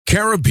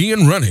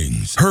Caribbean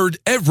Runnings, heard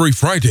every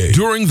Friday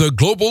during the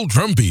Global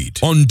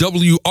Drumbeat on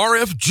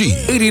WRFG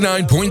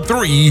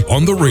 89.3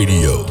 on the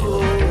radio.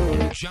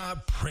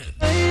 Job Prince.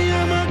 I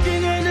am a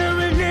king and I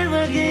will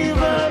never give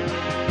up.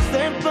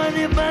 Step on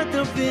the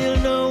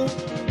battlefield now.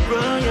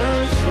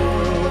 Royal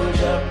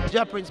soldier.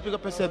 Job Prince, pick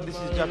up yourself. This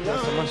is Job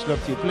Prince. So much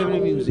love to you. Play the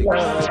music. I'm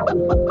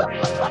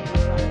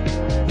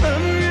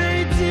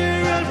right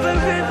here, I'll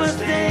forever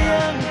stay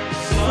young.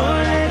 So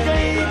like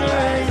I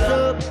rise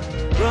up.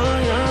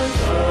 Royal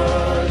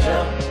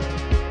soldier.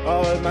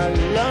 All my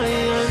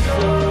lions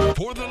up.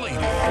 For the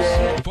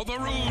ladies, for the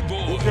rude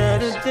boys. You try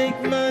to take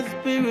my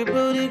spirit,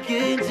 but you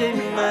can't take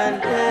my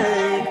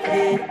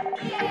life.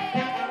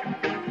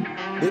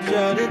 They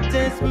try to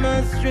test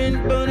my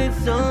strength, but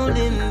it's all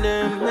in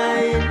their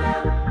mind.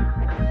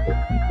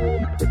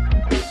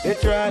 They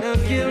try to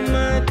kill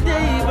my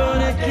day,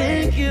 but I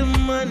can't kill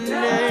my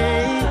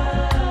night.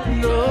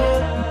 No,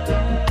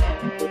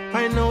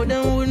 I know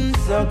they wouldn't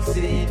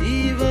succeed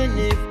even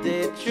if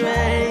they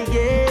try,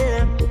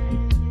 yeah.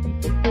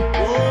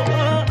 Oh,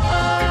 oh,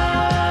 oh.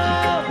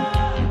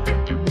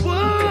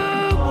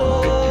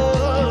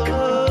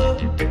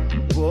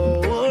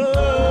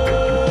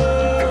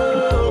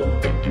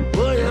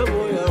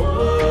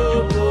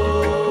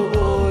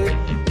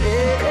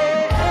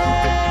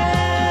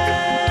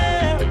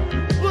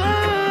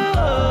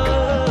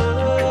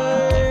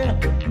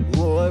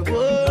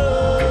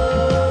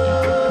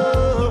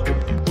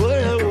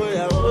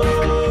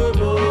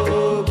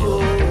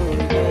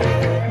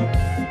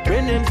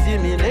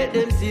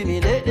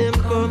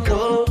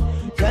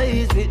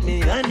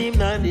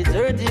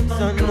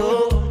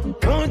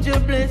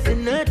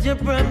 Not your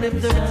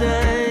problems of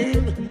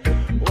time.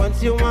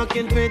 Once you walk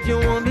in faith, you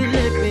won't be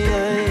left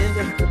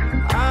behind.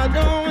 I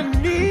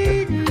don't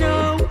need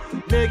no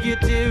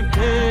negative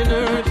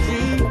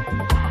energy.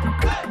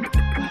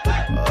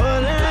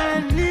 All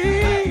I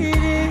need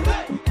is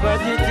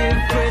positive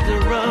friends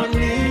around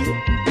me.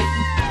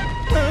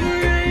 I'm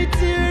right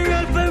here,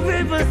 I'll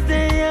forever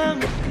stay young.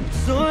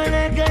 So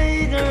like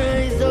I can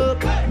rise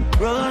up.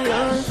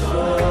 Royal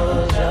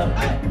soldier.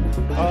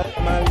 Of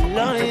my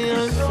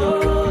lion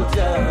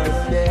soldiers,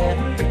 yeah.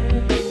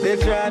 They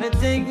try to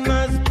take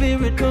my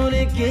spirit, but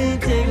they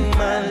can't take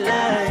my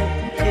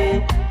life, yeah.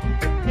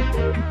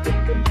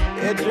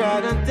 They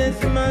try to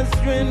test my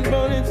strength,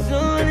 but it's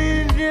all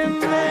in their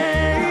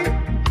mind.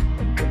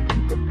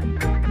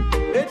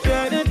 They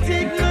try to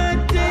take my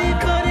day,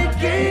 but they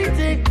can't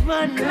take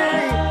my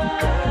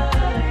night.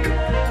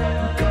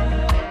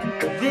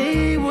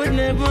 They would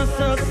never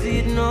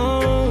succeed,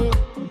 no.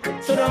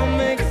 So don't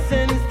make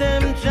sense,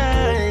 them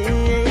try.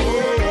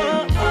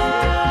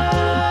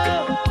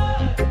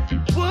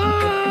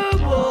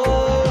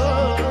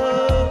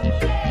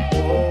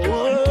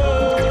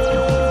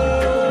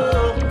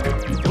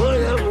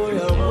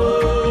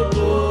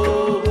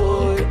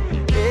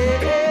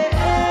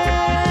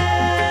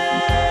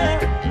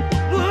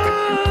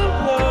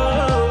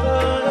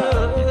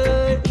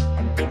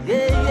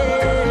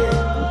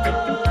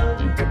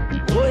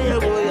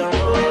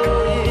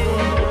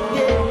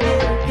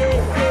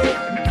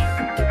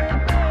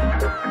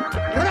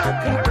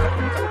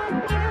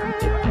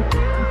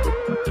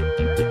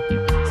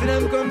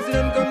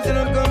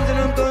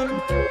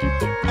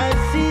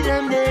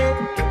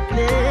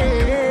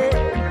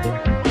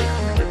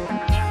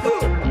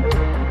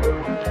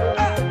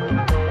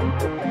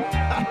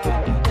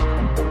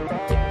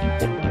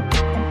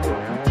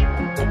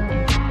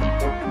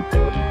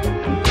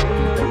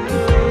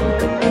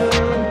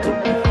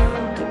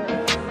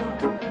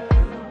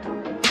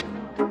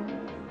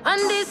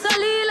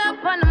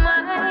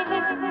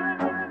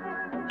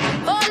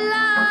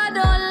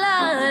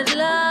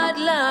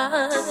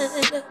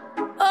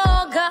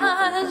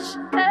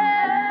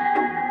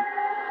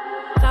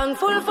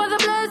 Thankful for the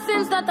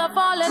blessings that are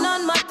falling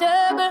on my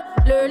table.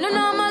 Learning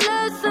all my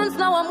lessons,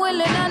 now I'm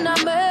willing and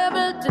I'm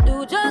able to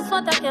do just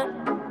what I can.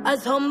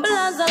 As humble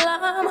as a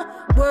lamb,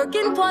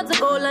 working towards a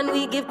goal, and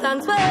we give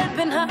thanks for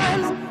helping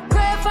hands.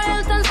 Pray for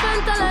health and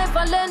strength, a life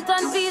for length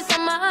and peace of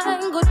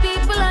mind. Good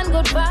people and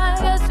good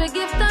vibes, we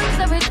give thanks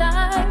every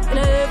time. In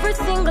every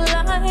single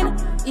line,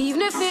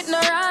 even if it no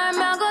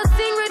rhyme, I go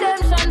sing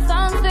redemption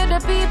songs to the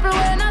people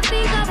when I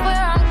think of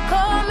where I'm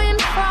coming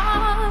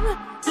from.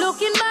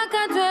 Looking back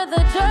at where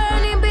the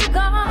journey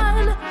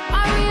began,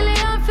 I really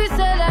have to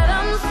say that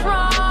I'm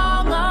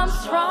strong, I'm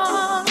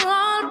strong.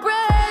 All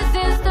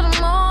praises to the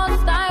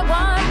most I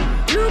want.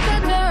 Look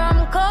at where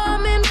I'm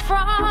coming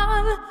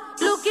from.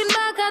 Looking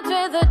back at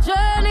where the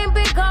journey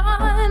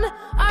began,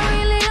 I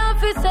really have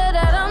to say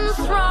that I'm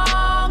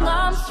strong,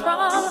 I'm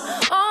strong.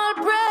 All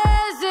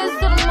praises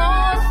to the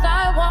most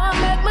I want.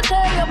 Make me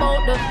tell you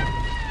about the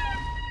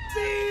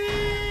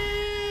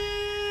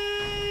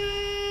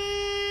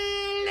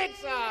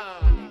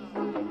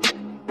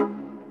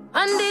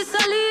and this a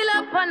little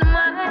up on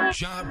my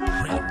Job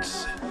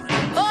Prince.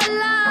 oh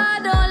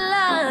Lord,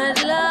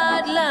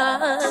 Lord,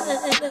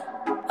 Lord.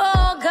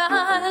 Oh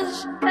gosh.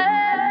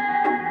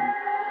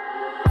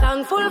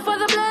 Thankful for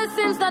the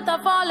blessings that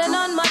are falling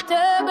on my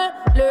table.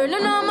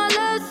 Learning all my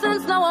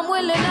lessons, now I'm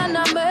willing and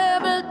I'm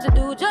able to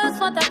do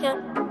just what I can.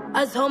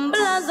 As humble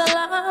as a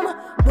lamb,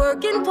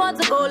 working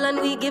towards a goal,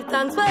 and we give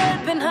thanks for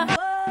helping her.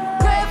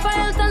 Pray for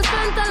health and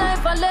strength, a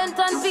life for length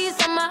and peace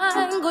of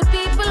mind. Good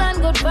people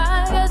and good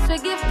vibes, we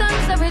give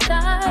thanks every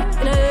time.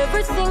 In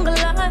every single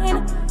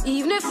line,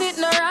 even if it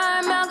no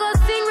rhyme, I go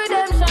sing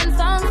redemption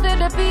songs to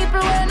the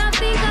people when I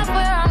think of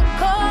where I'm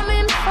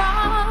coming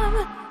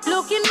from.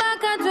 Looking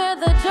back at where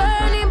the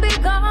journey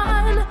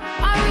began,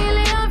 I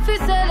really have to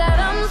say that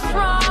I'm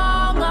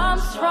strong, I'm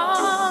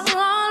strong.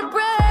 All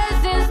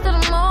praises to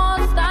the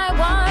most I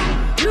want.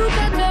 Look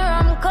at where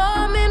I'm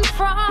coming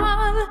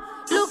from.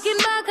 Looking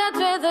back at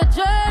where the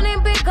journey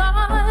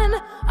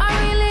began, I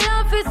really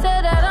have to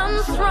say that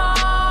I'm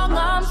strong,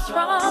 I'm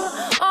strong.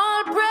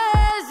 All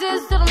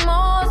praises to the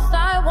most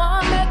I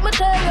want. Make me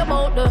tell you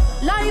about the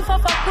life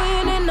of a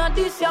queen in a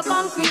this your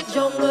concrete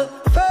jungle.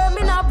 Firm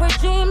in a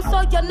regime,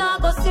 so you're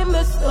not gonna see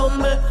me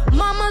stumble.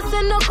 Mama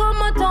said no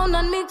come a town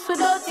and mix with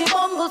dirty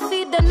bungle.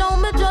 See they know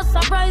me just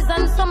a rise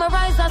and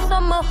summarize as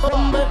summer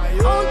humble.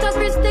 Out of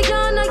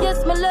Christiana,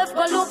 yes, me left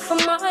go look for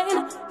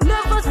mine.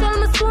 Never sell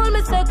my soul,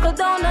 me settle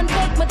down and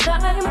take my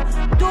time.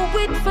 Do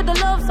it for the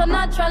love, so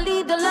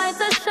naturally the lights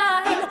are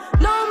shine.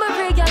 Now me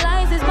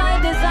realize it's my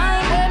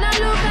design. When I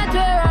look at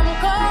where I'm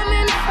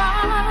coming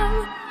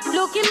from,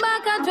 looking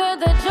back at where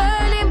the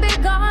journey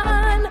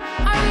began,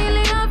 I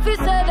really have to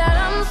say that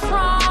I'm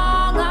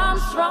strong, I'm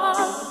strong.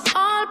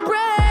 All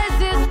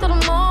praises to the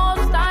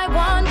most I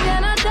want.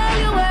 Can I tell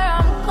you where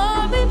I'm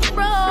coming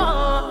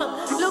from?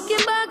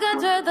 Looking back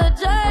at where the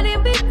journey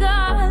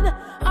began,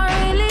 I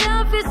really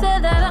have to say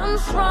that I'm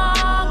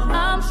strong,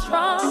 I'm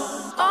strong.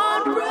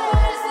 All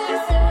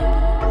praises.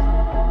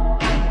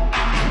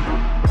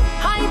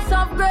 Heights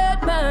of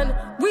great men,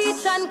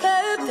 reach and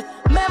curved.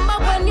 Remember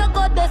when you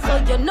got there, so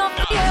you know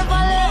you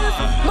ever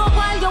left. But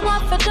while you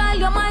want for child,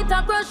 you might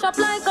have brush up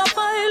like a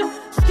file.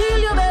 Still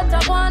you better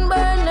go and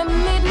burn the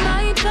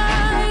midnight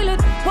tile.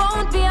 It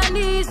won't be an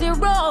easy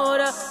road,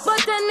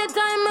 but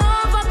anytime I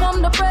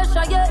overcome the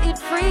pressure, yeah, it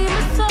free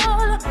my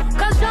soul.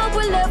 Cause you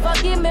will never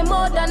give me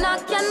more than I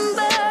can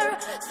bear.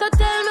 So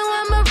tell me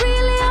when I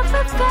really have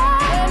to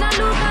fight. When I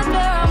look at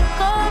where I'm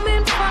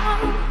coming from,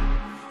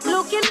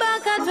 looking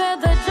back at where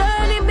the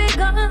journey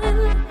began,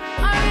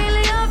 I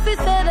really have to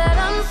say that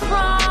I'm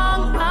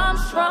strong, I'm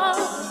strong.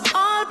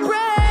 All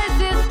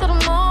praises to the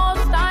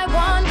most I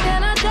want.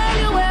 Can I tell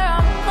you where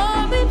I'm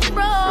coming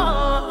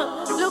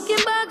from?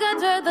 Looking back at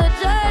where the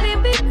journey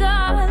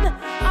began,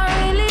 I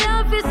really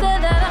have to say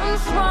that I'm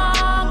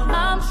strong,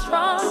 I'm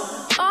strong.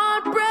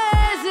 All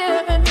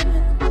praises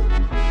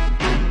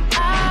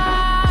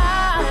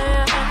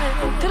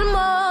to the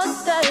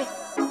most I,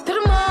 to the most I, to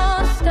the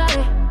most I,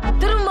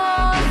 to the most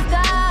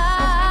I,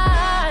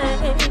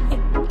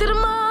 to the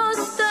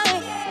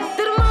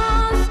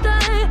most I,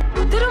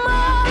 to the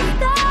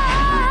most I,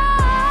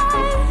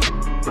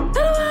 to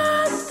the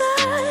most I,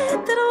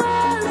 to the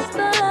most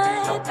I,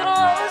 to the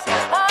most I.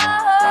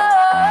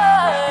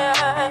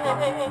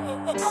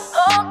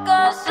 Oh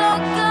gosh,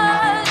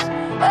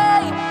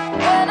 hey,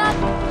 when I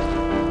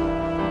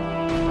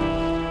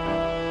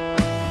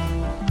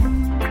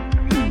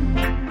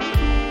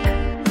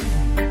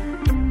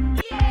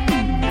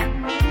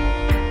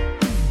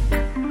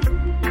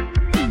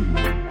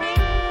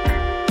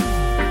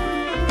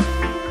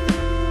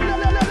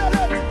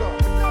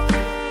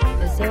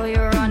So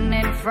you're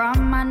running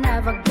from, I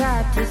never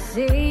got to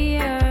see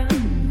you.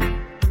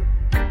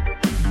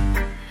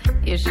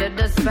 You should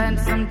have spent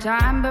some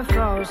time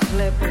before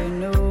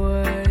slipping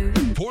away.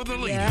 For the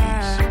ladies.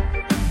 Yeah.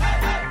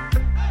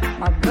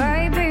 My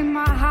baby,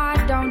 my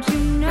heart, don't you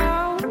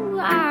know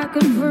I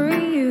could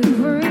free you,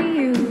 free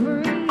you,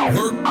 free you.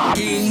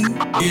 Working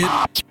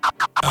it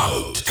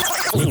out.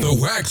 With the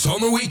wax on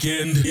the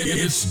weekend,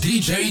 it's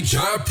DJ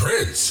Ja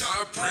Prince.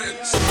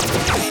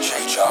 DJ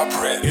Ja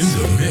Prince. In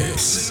the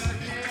mix.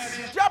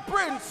 Ja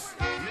Prince,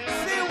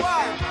 see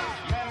why.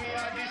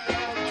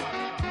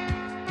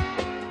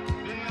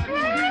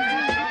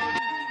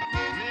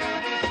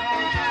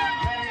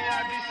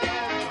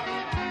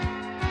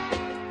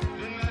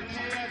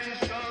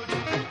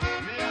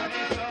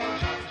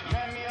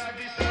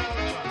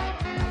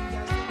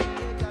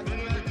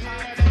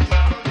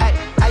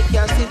 I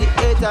can see the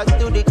haters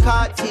do the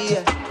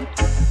Cartier.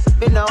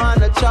 Been no on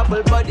the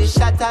trouble, but the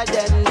shatter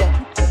them there.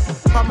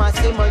 Come and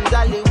see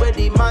Monzali with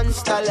the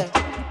monster left.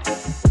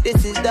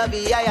 This is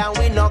WI and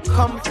we not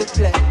come to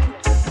play.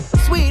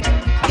 Sweet,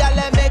 y'all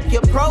let make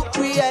you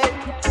procreate.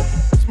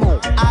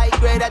 Smooth, high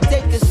grade, I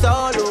take your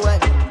soul away.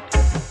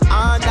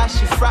 And that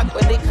she frack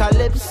when the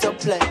calypso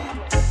play.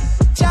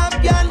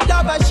 Champion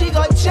lover, she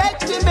gon' check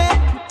to me.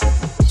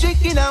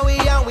 Drinking and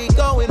we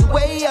going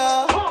way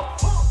up.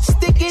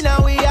 Sticking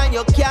and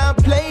you can't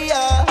play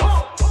up.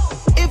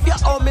 If you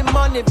owe me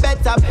money,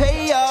 better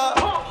pay up.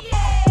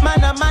 Man,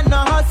 no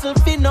hustle,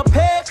 fee no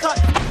pay cut.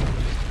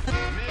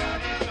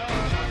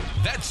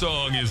 That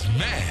song is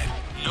mad.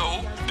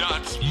 No,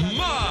 that's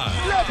mine.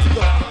 Let's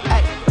go.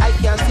 I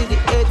can see the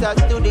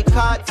haters do the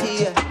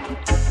Cartier.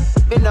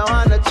 Been no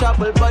on the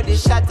trouble, but the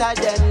shatter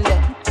them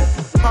there.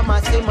 Come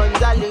and see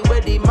Manzali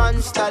where the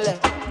monster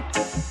left.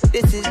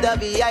 This is the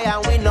VI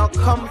and we not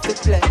come to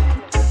play.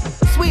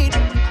 Sweet,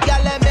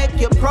 y'all make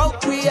you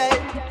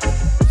procreate.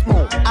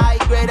 Smooth, high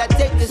grade, I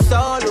take the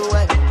soul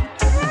away.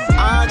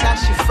 And that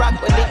she frack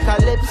when the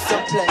calypso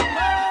play.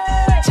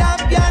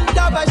 Champion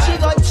lover, she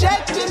gon'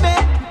 check to me.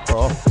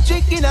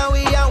 Drinking and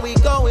we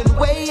going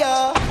way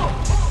up.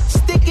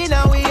 Sticking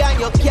and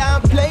you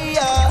can't play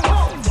up.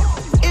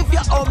 If you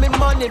owe me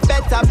money,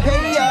 better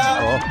pay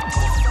up.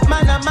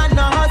 Man,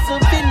 no hustle,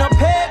 be no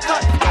pay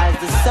cut. As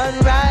the sun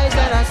rise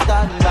and I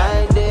start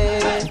my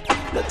day,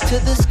 look to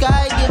the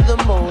sky, give the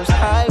most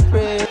high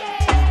praise.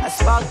 I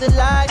spark the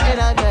light and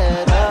I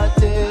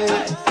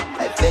meditate.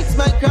 I fix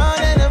my crown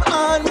and I'm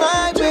on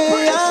my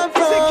way. I'm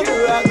from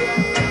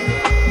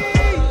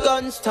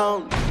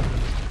Gunstown.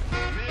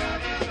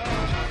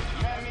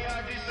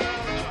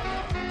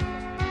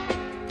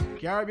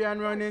 Caribbean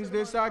Runnings,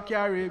 this are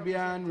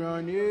Caribbean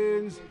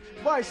Runnings.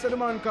 Voice of the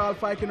man called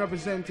Fiking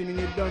representing, and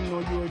you don't know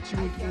you're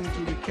tuned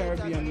into the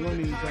Caribbean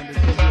Runnings and the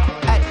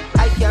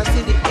I can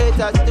see the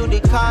haters do the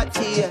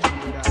cartier.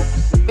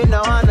 We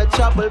no want no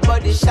trouble,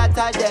 but the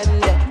shatter them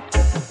there.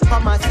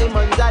 Come and see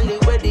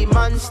Manzali where the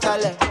monster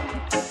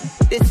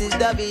left. This is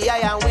the VI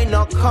and we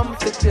not come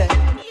to play.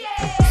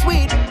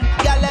 Sweet,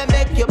 y'all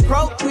make you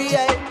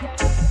procreate.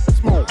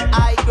 Smooth,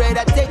 high grade,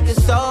 I take the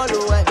soul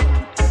away.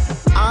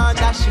 And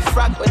that she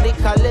frack when the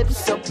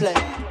calypso play.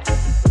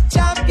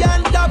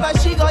 Champion lover,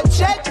 she gon'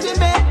 check to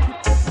me.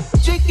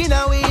 Drinking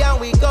and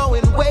we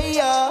going way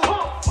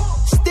up.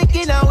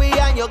 Sticking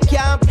and you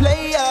can't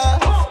play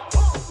up.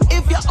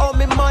 If you owe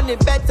me money,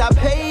 better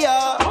pay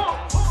up.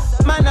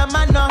 Man,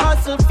 no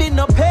hustle, be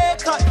no pay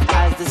cut.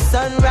 As the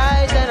sun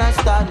rise and I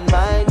start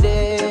my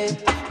day,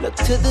 look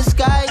to the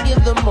sky,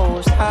 give the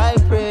most high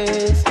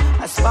praise.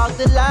 I spark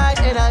the light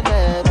and I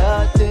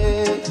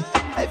meditate.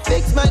 I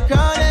fix my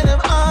crown and I'm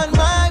on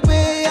my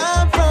way.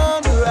 I'm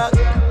from the rock,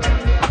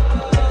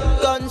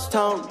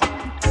 Gunstown.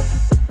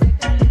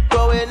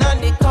 Going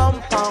on the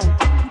compound.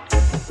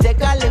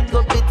 Take a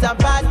little bit and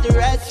pass the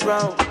rest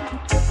round.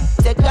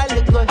 Take a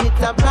little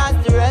hit and pass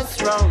the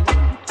rest round.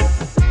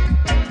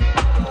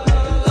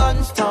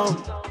 Gunstown.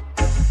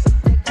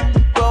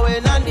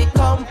 Going on the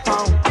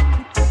compound.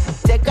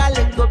 Take a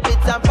little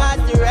bit and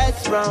pass the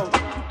rest round.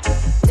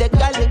 Take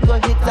a little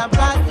hit and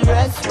pass the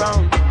rest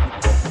round.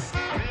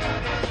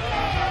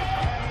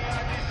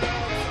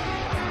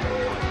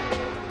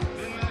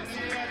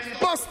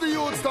 Bust the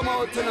youths come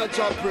out in a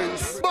job,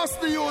 Prince.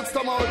 Bust the youths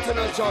come out in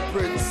a job,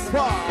 Prince.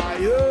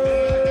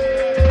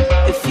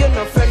 If you're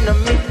no friend of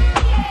me,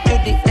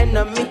 you're the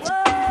enemy.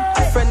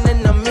 A friend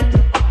enemy,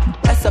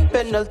 that's a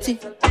penalty.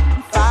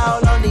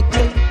 Foul on the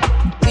play,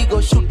 we go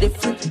shoot the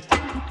free.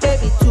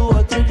 Baby 2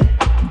 or 3,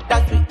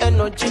 that's the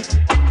energy.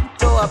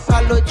 No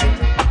apology,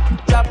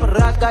 drop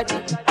ragadi,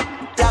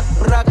 black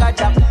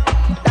ragada,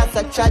 that's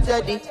a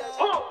tragedy.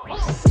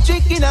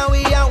 Drinking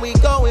and we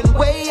going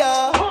way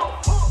up.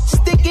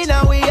 Sticking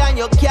and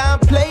you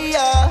can't play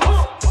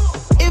up.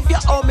 If you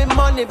owe me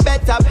money,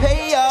 better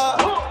pay up.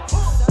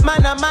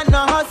 Man,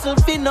 no hustle,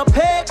 be no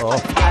pay.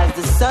 As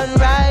the sun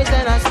rise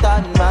and I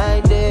start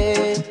my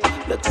day,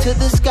 look to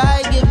the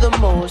sky, give the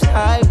most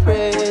high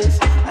praise.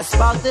 I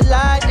spark the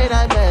light and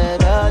I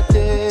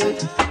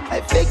meditate.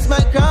 I fix my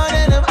crown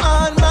and I'm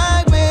on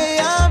my way.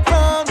 I'm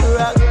from the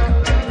rock,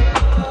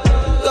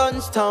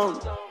 Gunstown.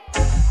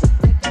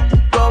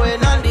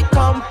 Going on the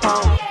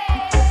compound.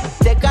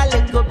 Take a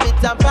little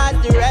bit and pass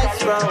the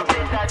rest round.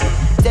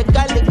 Take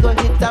a little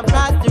hit and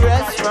pass the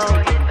rest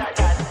round.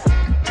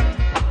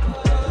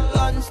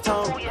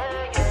 Gunstown.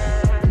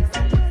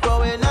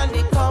 Going on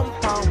the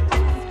compound.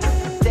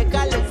 Take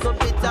a little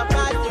bit and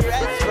pass the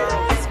rest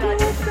round.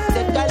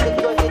 Take a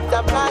little hit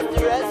and pass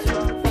the rest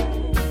round.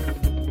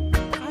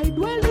 I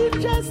dwell in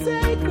just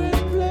sacred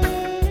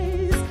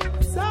place.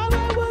 So I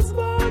was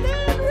born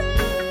and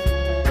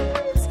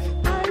raised.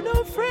 I'm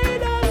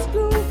afraid of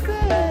school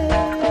face.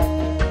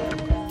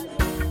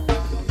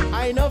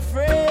 I'm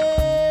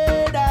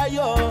afraid of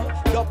you.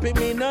 Dopey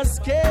me no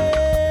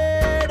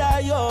scared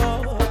of you.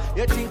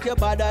 You think you're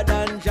better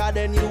than Jah,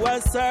 then you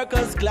a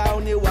circus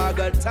clown. You are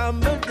gonna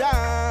tumble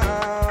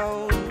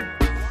down.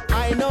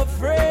 I'm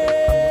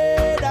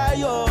afraid of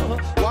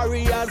you.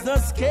 Warriors not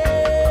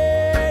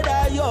scared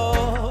of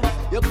you.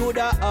 You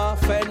coulda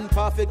often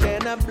puff, you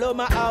cannot blow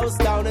my house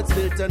down. It's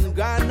built on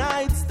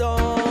granite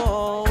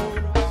stone.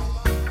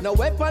 No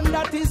weapon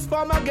that is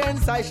formed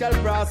against I shall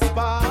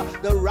prosper.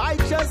 The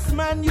righteous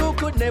man you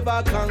could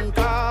never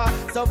conquer.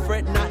 So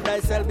fret not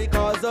thyself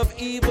because of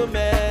evil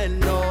men.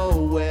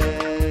 No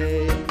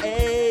way.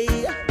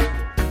 Hey.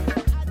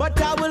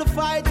 But I will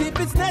fight if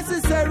it's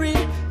necessary.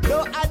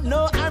 Though I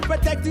know I'm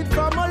protected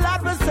from all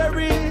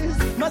adversaries.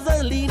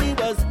 Mussolini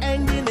was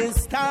ending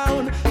his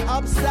town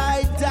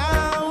upside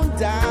down,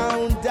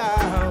 down,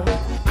 down.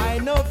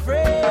 I'm not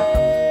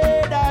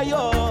afraid of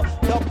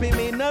you. Don't be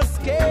me no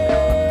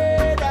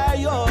scared of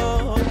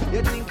you.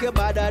 You think you're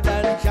better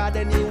than Jah,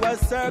 then you a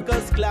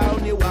circus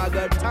clown. You are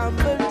gonna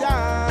tumble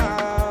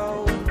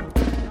down.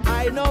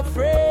 I'm not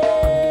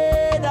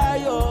afraid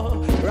of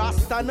you.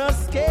 Rasta no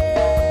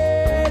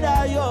scared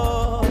of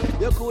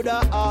you. You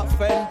coulda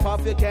often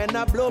puff, you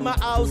cannot blow my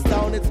house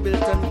down. It's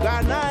built on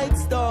granite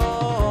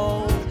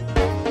stone.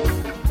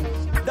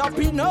 Don't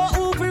be no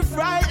over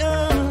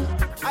frightened.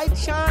 I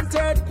chant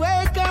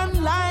earthquake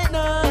and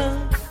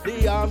lightning.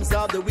 The arms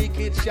of the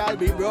wicked shall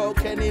be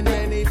broken in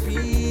many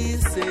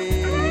pieces.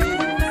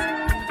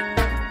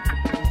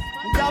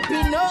 Don't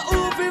be no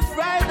over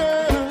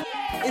frightened.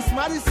 It's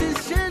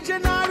Madison's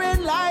children are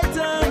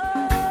enlightened.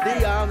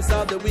 The arms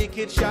of the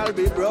wicked shall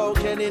be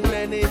broken in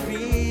many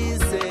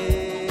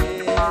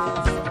pieces.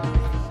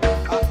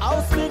 A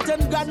house built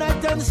on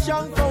granite and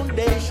strong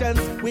foundations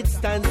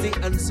withstands the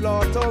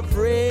onslaught of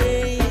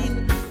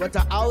rain. But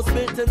a house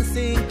built on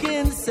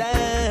sinking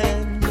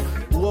sand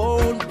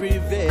won't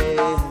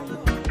prevail.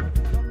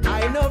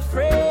 I'm not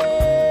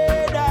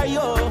afraid of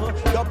you.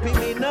 Don't be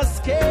me no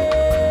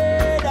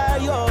scared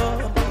of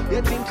you.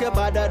 You think you're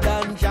better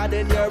than Jah,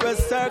 then you're a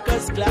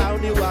circus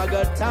clown. You are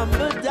gonna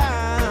tumble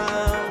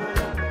down.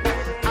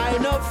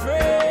 I'm not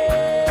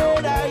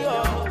afraid of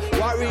you.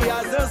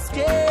 Warriors are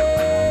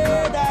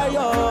scared of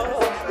you.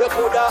 You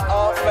coulda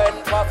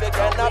often puff, you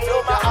cannot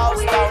blow my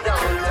house down. The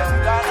children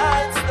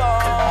gonna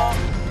stone.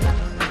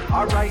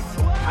 Alright,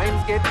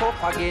 times get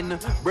tough again.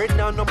 Bread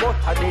now no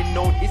butter then.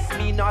 Now this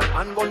me not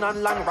handgun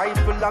and long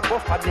rifle a go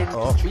for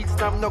them. Streets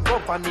now no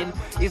governing.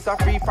 It's a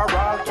free for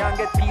all. Can't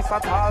get peace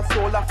at all.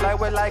 Soul a fly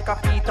well like a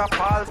Peter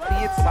Paul.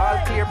 See it's all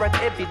clear and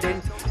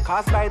evident.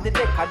 Caused by the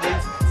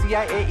decadence.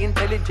 CIA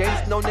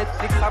intelligence. Now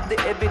Netflix have the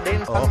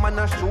evidence. And man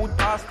a shoot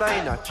pastor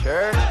in a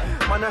church.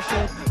 Man a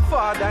shoot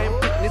father in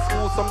fitness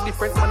school. Some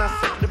different man a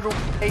set the roof.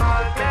 Hey.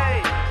 All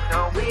day.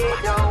 No we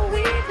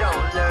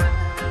don't learn.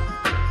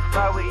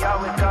 But we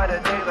always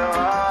gotta take the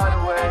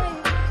hard way.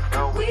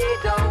 No, we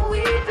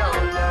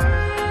don't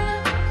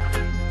learn.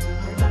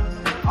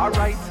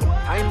 Alright,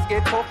 times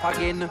get tough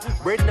again.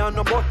 Bread now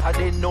no butter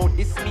then. No,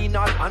 this me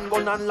not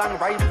handgun and long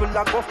rifle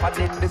a go for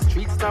them. The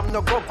streets now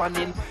no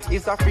governing.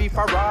 It's a free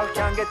for all.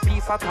 Can't get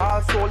peace at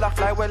all. Soul a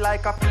fly well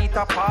like a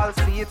Peter Paul.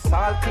 See it's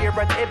all clear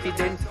and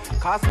evident.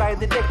 Caused by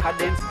the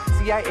decadence.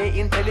 CIA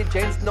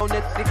intelligence. Now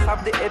Netflix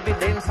have the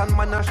evidence. And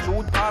man a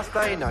shoot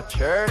pastor in a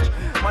church.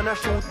 Man a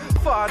shoot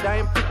father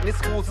in fitness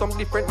school. Some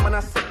different man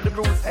a set the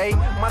rules. Hey,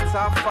 matter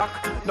of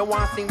fact, no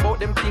one sing about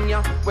them thing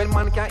ya. Well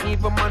man can't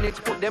even manage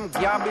put them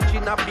garbage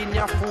in a bin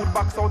ya. Food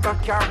box out a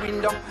car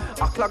window.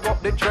 I clog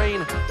up the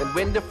drain. Then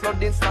when the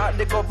flooding start,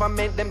 the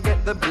government them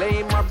get the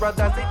blame. My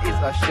brothers, it is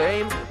a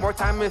shame. More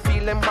time we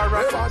feel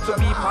embarrassed to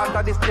be part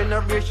of this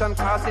generation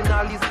causing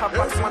all these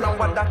havoc. Man, I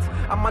want that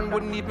a man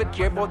wouldn't even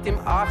care about him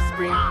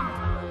offspring.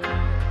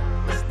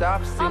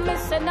 Stop singing. I'm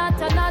missing not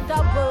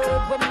another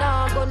word. We're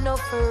not going no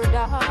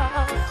further.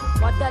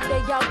 What that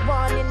they are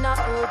born in the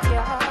earth,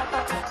 yeah.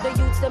 The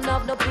youths them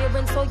have no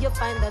parents, so you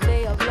find that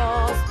they have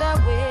lost their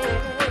way.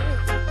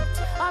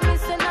 I'm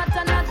missing not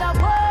another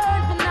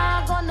word. We're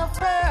not going no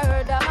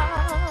further.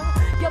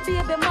 Your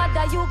baby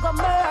mother, you go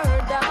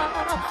murder.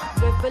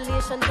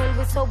 Revelation tell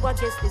me so. I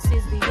guess this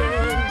is the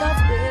end of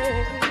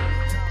day.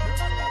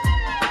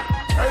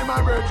 Hey,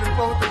 my virgin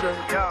fountain,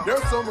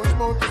 there's so much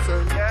more to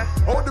say.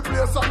 All the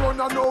place I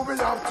run, I know we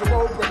have to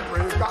open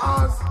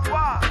breakers.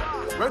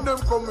 When them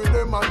come with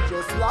them and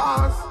just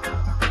last,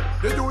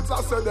 the youths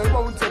I said they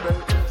won't obey.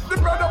 The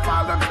bread of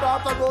all them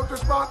start to go to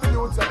spot the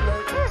youths a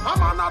play. A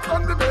man not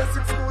on the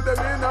basic school, them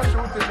in a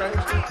shooting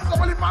range.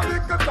 So if I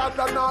lick the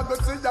toddler, now go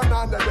see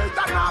another day.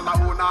 Then all the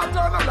who not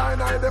turn a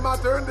blind eye, them a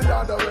turn the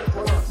other way.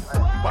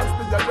 What's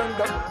the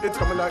agenda? It's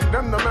coming like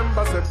them, the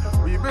members said.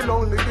 We will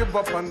only give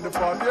up on the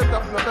 40th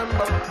of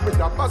November. We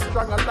have a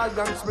strong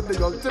alliance with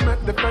the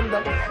ultimate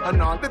defender.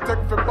 And all the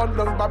tech for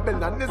bundles,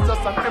 Babylon is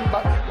just an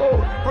ember. Oh,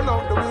 pull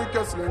out the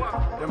weakest link.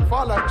 Them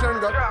fall like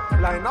Jenga.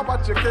 Line up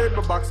at your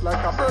cable box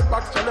like a bird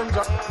box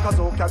challenger. Cause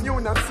how can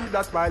you not see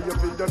that by your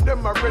video?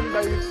 Them are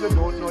render. If you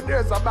don't know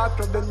there's a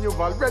battle, then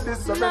you've already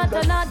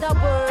surrendered. Not another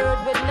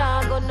word, we're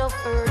not going no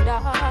further.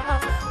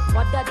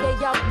 What that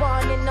they are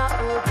born in the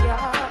earth,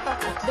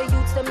 yeah. The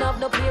youths them have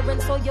no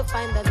parents, so you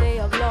find that they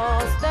have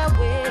lost their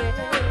way.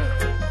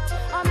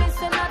 I'm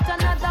missing not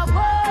another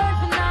word,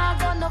 we're not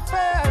going no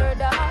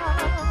further.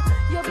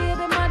 Your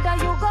baby mother,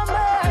 you go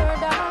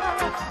murder.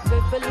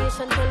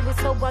 Revelation tell me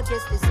so. I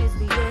guess this is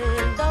the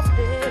end of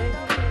day.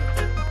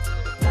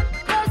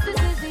 Yes, this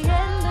is the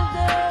end of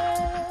day.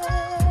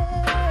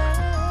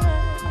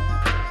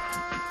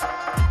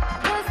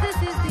 Yes, this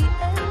is the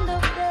end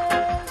of day.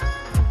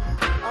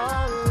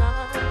 All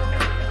right.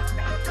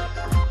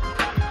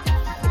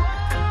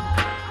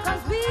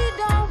 Cause we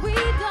don't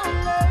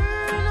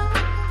learn.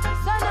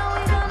 So now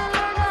we gonna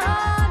learn the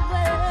hard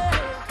way.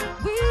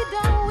 We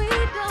don't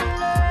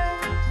learn.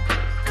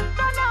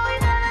 So now we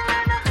gonna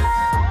learn the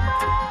hard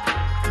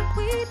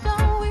way. We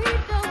don't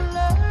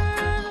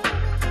learn.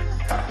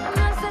 And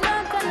that's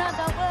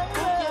another way.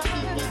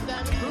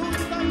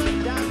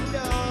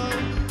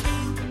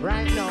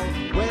 Right now,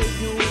 where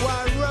you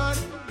are run,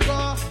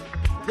 go.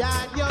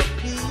 That your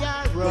Kia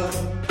run,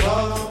 go.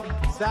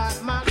 Start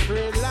my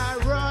trailer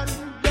run,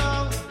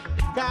 down.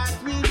 Got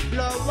me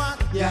blow up,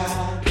 yeah,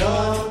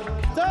 down.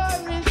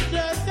 Tourist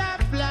just a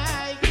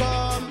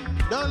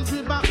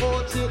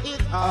OT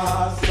it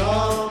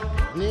awesome.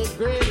 Me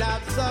grill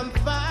have some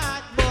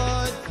fat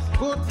but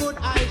good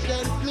I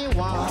me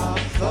want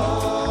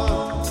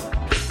some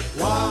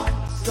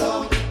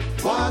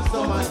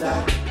of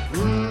that.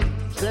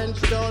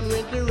 Trench down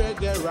with the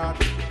reggae rock.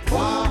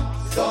 Want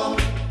some of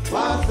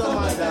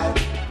that.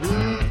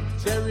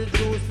 Cherry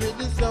juice with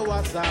the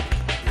sour sap.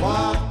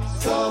 Want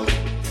some of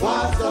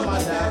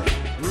that.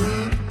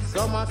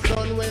 Summer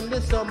sun when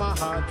the summer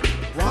hot.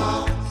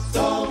 Want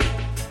some.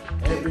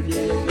 Every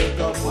day you wake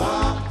up.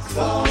 Want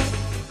some.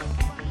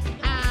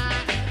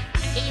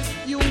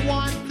 If you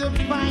want to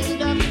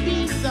find a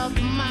peace of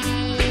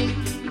mind,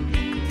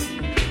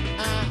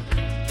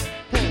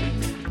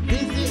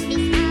 visit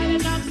this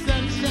island of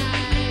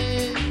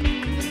sunshine.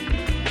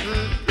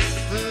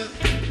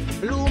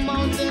 Blue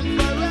mountain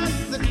for us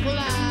to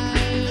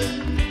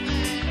climb.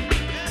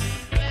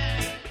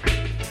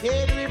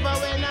 Head river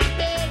when I'm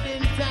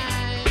bathing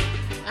time.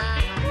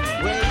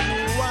 When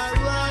you are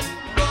run,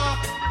 go,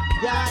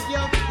 God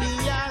your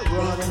fear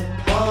run.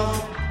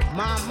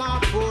 Mama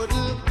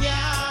couldn't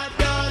get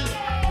done.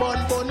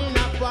 Bun in a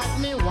pot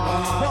me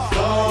want.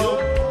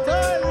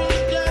 Story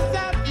just a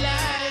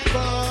fly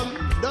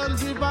don't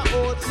river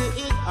out to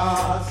it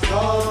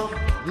awesome.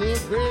 Me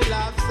grill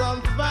have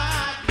some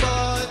fat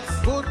butts.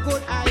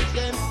 Good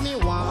items me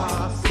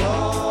want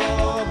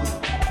some.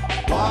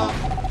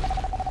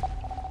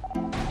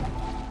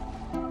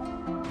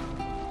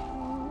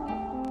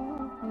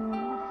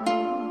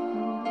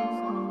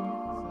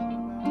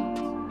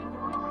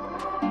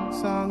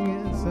 Song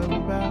is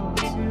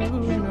about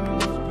you know.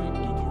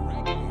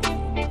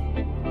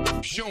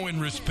 Showing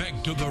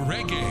respect to the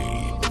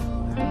reggae.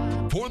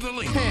 For the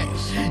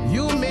ladies.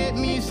 You make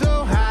me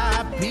so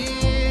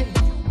happy.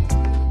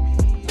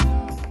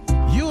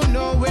 You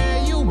know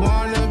where you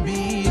wanna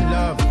be,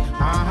 love.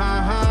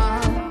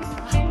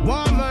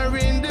 Warmer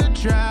in the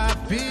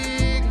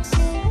tropics.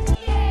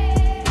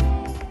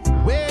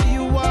 Where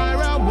you are,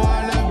 I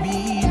wanna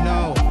be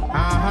now.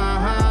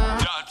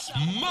 That's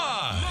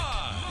mad.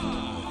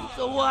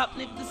 So what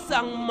if the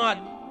song mad?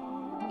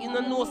 You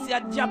know see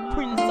a Jah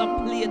Prince a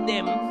play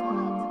them.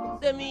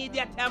 Them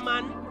idiot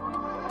man.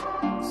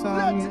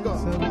 Song is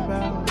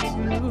about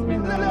you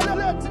know.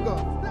 Let's go.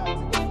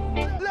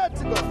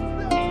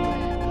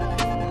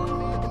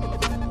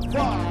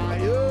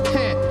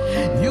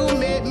 You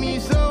make me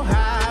so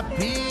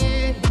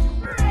happy.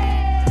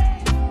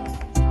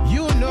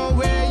 You know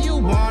where you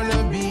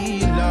wanna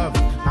be, love.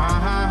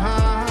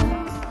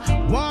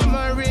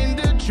 Warmer in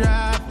the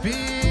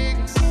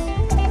tropics.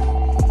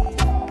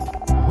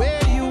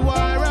 Where you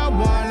are, I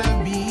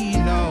wanna be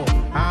now.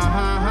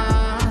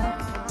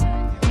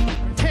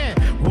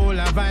 Whole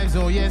of vibes,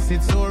 oh yes,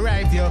 it's so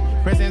right, yo.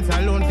 Presence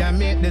alone can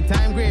make the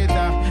time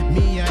greater.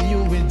 Me and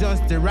you with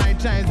just the right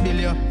choice, Bill,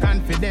 yo.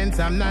 Confidence,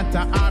 I'm not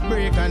a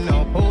heartbreaker,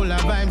 no. Whole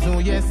of vibes, oh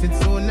yes, it's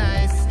so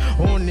nice.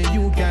 Only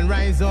you can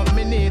rise up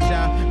my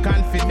nature.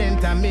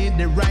 Confident I made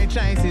the right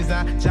choices.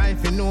 Try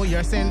if you know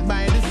you're sent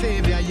by the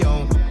Savior,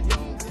 yo.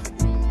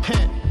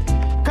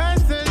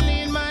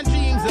 Constantly in my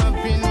dreams up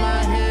in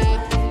my head.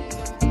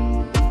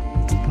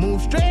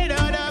 Move straight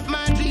out of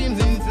my dreams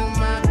into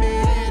my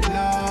bed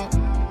now.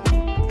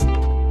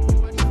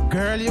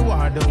 Girl, you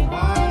are the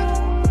one.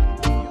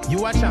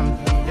 You are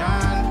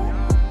champion.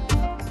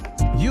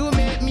 You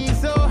make me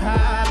so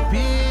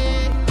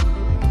happy.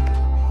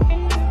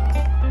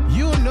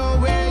 You know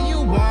where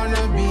you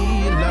wanna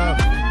be, love.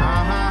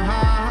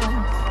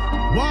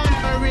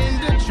 Wander in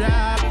the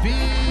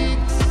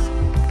tropics.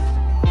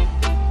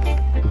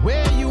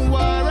 Where you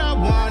are, I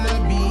wanna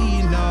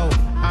be now.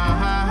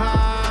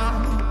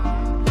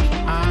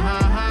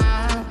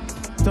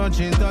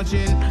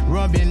 Touching,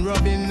 rubbing,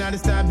 not a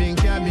stabbing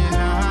cabin.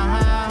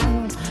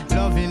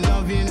 Loving,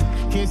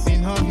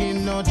 kissing,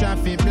 hugging, no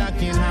traffic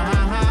blocking.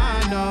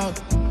 No.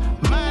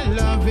 My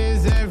love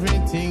is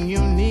everything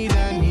you need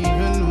and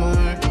even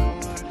more.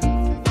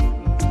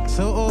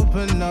 So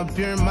open up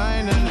your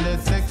mind and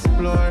let's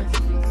explore.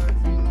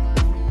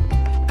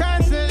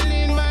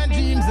 Canceling my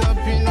dreams up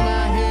in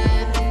my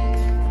head.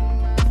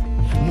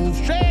 Move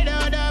straight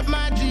out of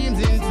my dreams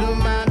into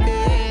my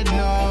bed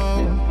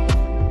now.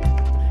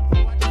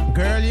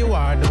 Girl, you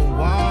are the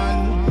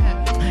one.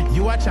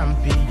 You are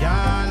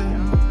champion.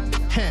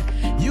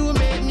 You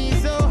make me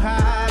so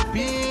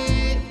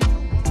happy.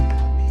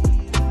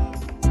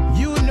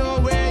 You know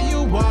where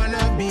you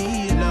wanna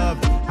be, love.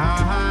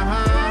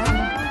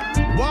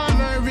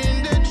 Warmer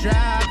in the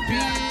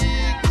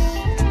tropics.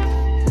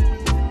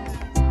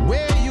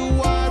 Where you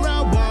are,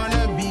 I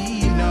wanna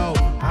be now.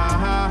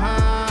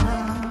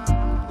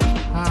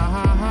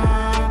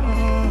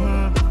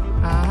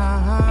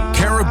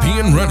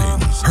 Caribbean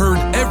Runnings, heard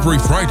every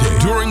Friday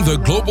during the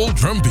Global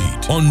Drum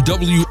Beat on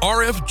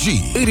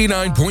WRFG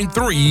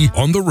 89.3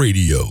 on the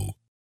radio.